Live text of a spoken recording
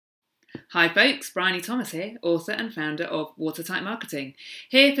Hi folks, Bryony Thomas here, author and founder of Watertight Marketing.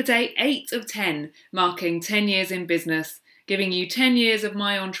 Here for day 8 of 10, marking 10 years in business, giving you 10 years of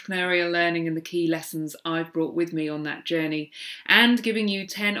my entrepreneurial learning and the key lessons I've brought with me on that journey, and giving you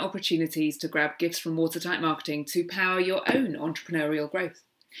 10 opportunities to grab gifts from Watertight Marketing to power your own entrepreneurial growth.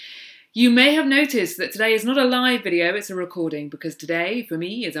 You may have noticed that today is not a live video, it's a recording, because today, for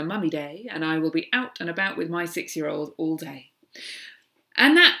me, is a mummy day, and I will be out and about with my 6-year-old all day.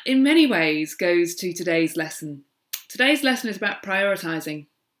 And that, in many ways, goes to today's lesson. Today's lesson is about prioritising.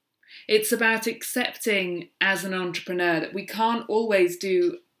 It's about accepting as an entrepreneur that we can't always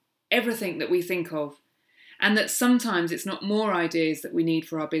do everything that we think of, and that sometimes it's not more ideas that we need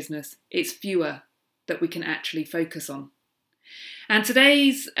for our business, it's fewer that we can actually focus on. And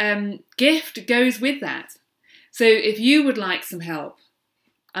today's gift goes with that. So if you would like some help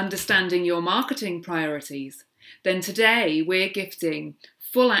understanding your marketing priorities, then today we're gifting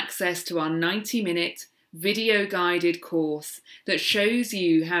full access to our 90-minute video-guided course that shows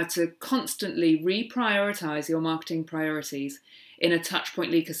you how to constantly reprioritise your marketing priorities in a touchpoint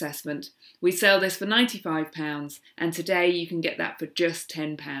leak assessment. We sell this for £95 and today you can get that for just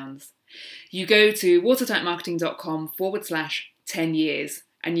 £10. You go to watertightmarketing.com/10 years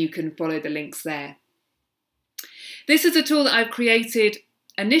and you can follow the links there. This is a tool that I've created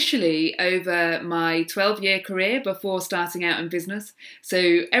initially over my 12-year career before starting out in business.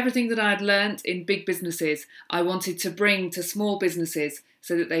 So everything that I'd learnt in big businesses, I wanted to bring to small businesses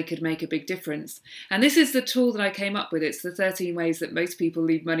so that they could make a big difference. And this is the tool that I came up with. It's the 13 ways that most people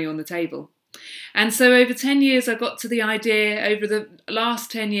leave money on the table. And so over 10 years, I got to the idea, over the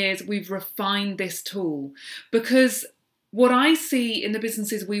last 10 years, we've refined this tool because what I see in the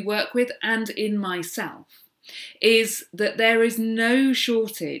businesses we work with and in myself is that there is no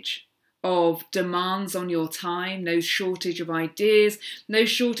shortage of demands on your time, no shortage of ideas, no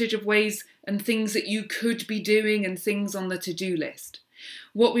shortage of ways and things that you could be doing and things on the to-do list.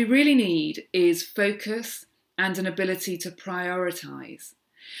 What we really need is focus and an ability to prioritise.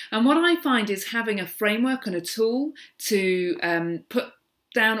 And what I find is having a framework and a tool to put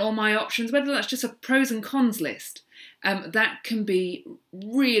down all my options, whether that's just a pros and cons list, that can be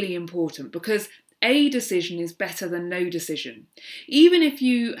really important because a decision is better than no decision. Even if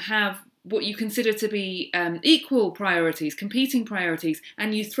you have what you consider to be equal priorities, competing priorities,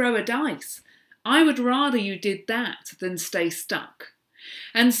 and you throw a dice, I would rather you did that than stay stuck.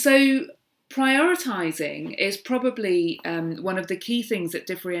 And so prioritising is probably one of the key things that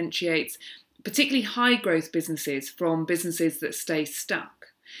differentiates particularly high growth businesses from businesses that stay stuck.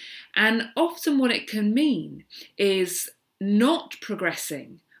 And often what it can mean is not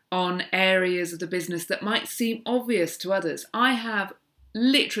progressing on areas of the business that might seem obvious to others. I have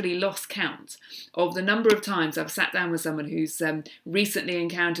literally lost count of the number of times I've sat down with someone who's recently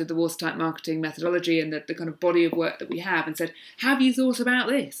encountered the Watertight Marketing methodology and the kind of body of work that we have and said, have you thought about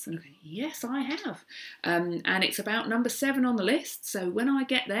this? And I go, yes, I have. And it's about number 7 on the list. So when I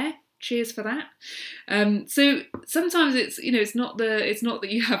get there, cheers for that. So sometimes it's not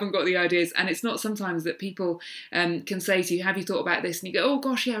that you haven't got the ideas, and it's not sometimes that people can say to you, have you thought about this? And you go, oh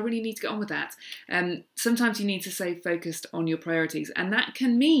gosh, yeah, I really need to get on with that. Sometimes you need to stay focused on your priorities, and that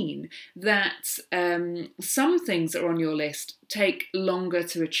can mean that some things that are on your list take longer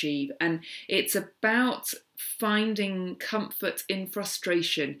to achieve, and it's about finding comfort in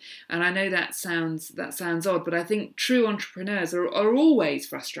frustration. And I know that sounds odd, but I think true entrepreneurs are always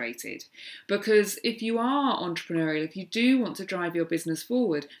frustrated, because if you are entrepreneurial, if you do want to drive your business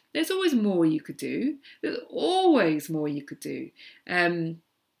forward, there's always more you could do. There's always more you could do. And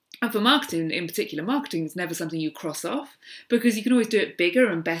for marketing in particular, marketing is never something you cross off because you can always do it bigger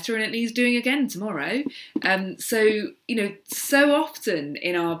and better and it needs doing again tomorrow. So often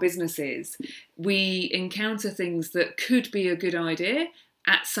in our businesses, we encounter things that could be a good idea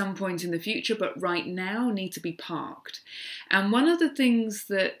at some point in the future, but right now need to be parked. And one of the things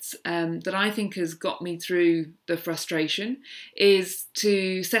that I think has got me through the frustration is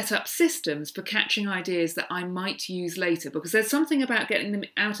to set up systems for catching ideas that I might use later, because there's something about getting them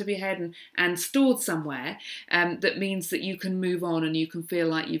out of your head and stored somewhere that means that you can move on and you can feel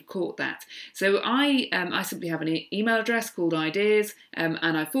like you've caught that. So I simply have an email address called Ideas, and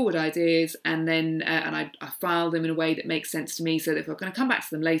I forward ideas, and then I file them in a way that makes sense to me, so that if I'm going to come back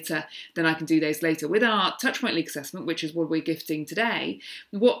to them later, then I can do those later. With our Touchpoint Leak Assessment, which is what we're gifting today,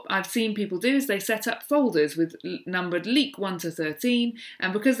 what I've seen people do is they set up folders with numbered leak 1 to 13,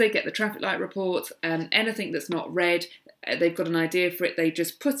 and because they get the traffic light report, anything that's not read, they've got an idea for it, they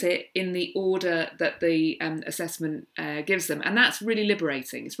just put it in the order that the assessment gives them. And that's really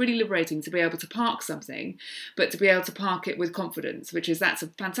liberating. It's really liberating to be able to park something, but to be able to park it with confidence, that's a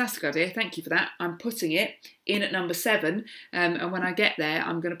fantastic idea. Thank you for that. I'm putting it in at number 7, and when I get there,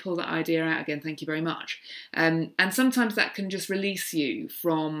 I'm going to pull that idea out again. Thank you very much. And sometimes that can just release you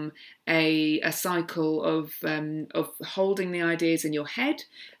from a cycle of holding the ideas in your head,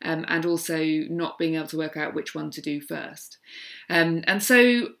 and also not being able to work out which one to do first. And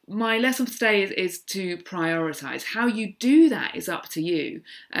so my lesson for today is to prioritise. How you do that is up to you.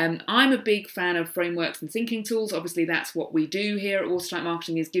 I'm a big fan of frameworks and thinking tools. Obviously, that's what we do here at Watertight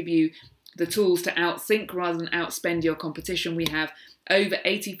Marketing, is give you the tools to outthink rather than outspend your competition. We have over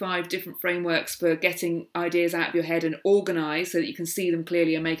 85 different frameworks for getting ideas out of your head and organised so that you can see them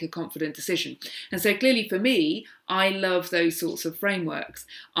clearly and make a confident decision. And so clearly for me, I love those sorts of frameworks.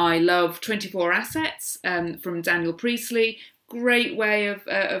 I love 24 Assets from Daniel Priestley. Great way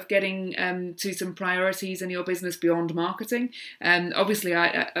of getting to some priorities in your business beyond marketing. Obviously,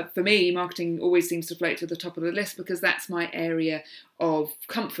 for me, marketing always seems to float to the top of the list because that's my area of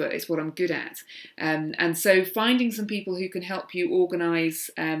comfort. It's what I'm good at. And so finding some people who can help you organise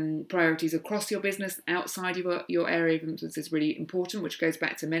priorities across your business outside of your area of influence is really important, which goes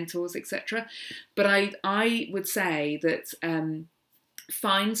back to mentors, etc. But I would say that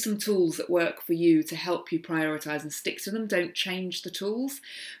find some tools that work for you to help you prioritise and stick to them. Don't change the tools,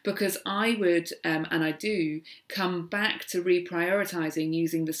 because I would, and I do, come back to reprioritising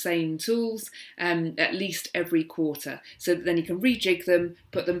using the same tools at least every quarter, so that then you can rejig them,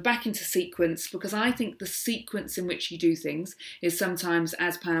 put them back into sequence, because I think the sequence in which you do things is sometimes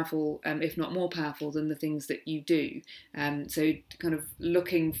as powerful, if not more powerful, than the things that you do. So kind of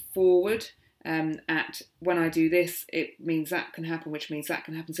looking forward at when I do this, it means that can happen, which means that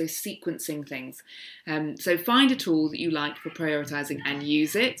can happen. So sequencing things. So find a tool that you like for prioritising and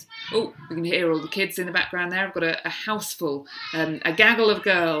use it. Oh, we can hear all the kids in the background there. I've got a house full, a gaggle of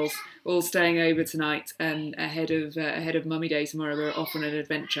girls all staying over tonight ahead of Mummy Day tomorrow. We're off on an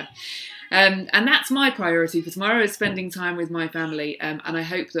adventure. And that's my priority for tomorrow, is spending time with my family, and I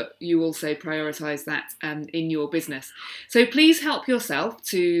hope that you also prioritise that in your business. So please help yourself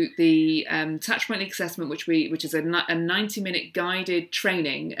to the Touchpoint Leak Assessment, which is a 90-minute guided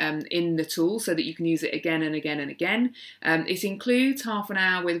training in the tool, so that you can use it again and again and again. It includes half an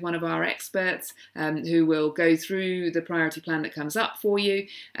hour with one of our experts who will go through the priority plan that comes up for you,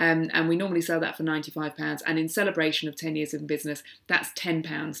 and we normally sell that for £95, and in celebration of 10 years in business, that's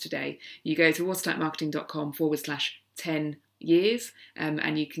 £10 today. You go to watertightmarketing.com/10 years,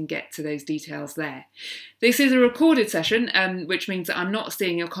 and you can get to those details there. This is a recorded session, which means that I'm not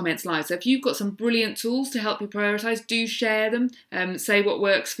seeing your comments live. So if you've got some brilliant tools to help you prioritise, do share them, say what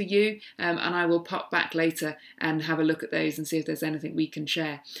works for you, and I will pop back later and have a look at those and see if there's anything we can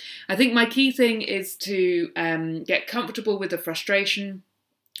share. I think my key thing is to get comfortable with the frustration.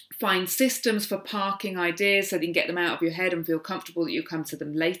 Find systems for parking ideas so that you can get them out of your head and feel comfortable that you'll come to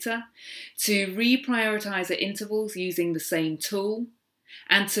them later. To reprioritise at intervals using the same tool.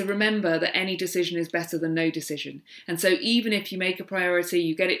 And to remember that any decision is better than no decision. And so even if you make a priority,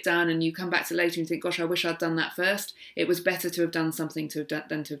 you get it done, and you come back to it later and think, gosh, I wish I'd done that first, it was better to have done something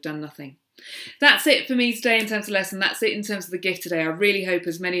than to have done nothing. That's it for me today in terms of lesson. That's it in terms of the gift today. I really hope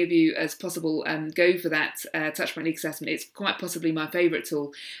as many of you as possible go for that Touchpoint Leak Assessment. It's quite possibly my favourite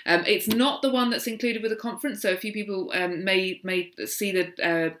tool. It's not the one that's included with the conference, so a few people may see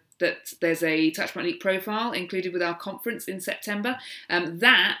that there's a Touchpoint Leak profile included with our conference in September.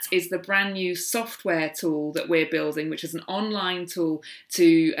 That is the brand new software tool that we're building, which is an online tool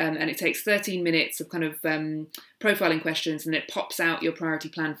to, and it takes 13 minutes of kind of profiling questions, and it pops out your priority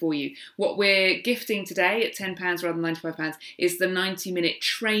plan for you. What we're gifting today at £10 rather than £95 is the 90-minute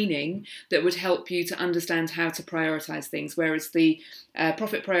training that would help you to understand how to prioritise things, whereas the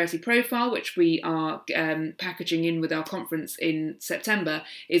Profit Priority Profile, which we are packaging in with our conference in September,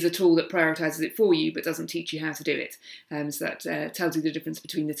 is a tool that prioritises it for you but doesn't teach you how to do it. So that tells you the difference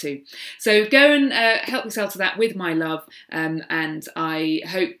between the two. So go and help yourself to that with my love, and I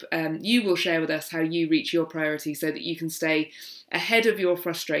hope you will share with us how you reach your priorities so that you can stay ahead of your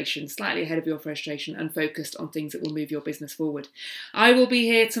frustration, slightly ahead of your frustration, and focused on things that will move your business forward. I will be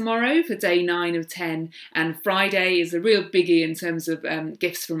here tomorrow for day 9 of 10, and Friday is a real biggie in terms of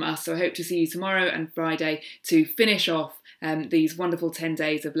gifts from us. So I hope to see you tomorrow and Friday to finish off these wonderful 10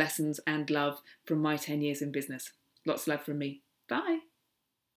 days of lessons and love from my 10 years in business. Lots of love from me. Bye.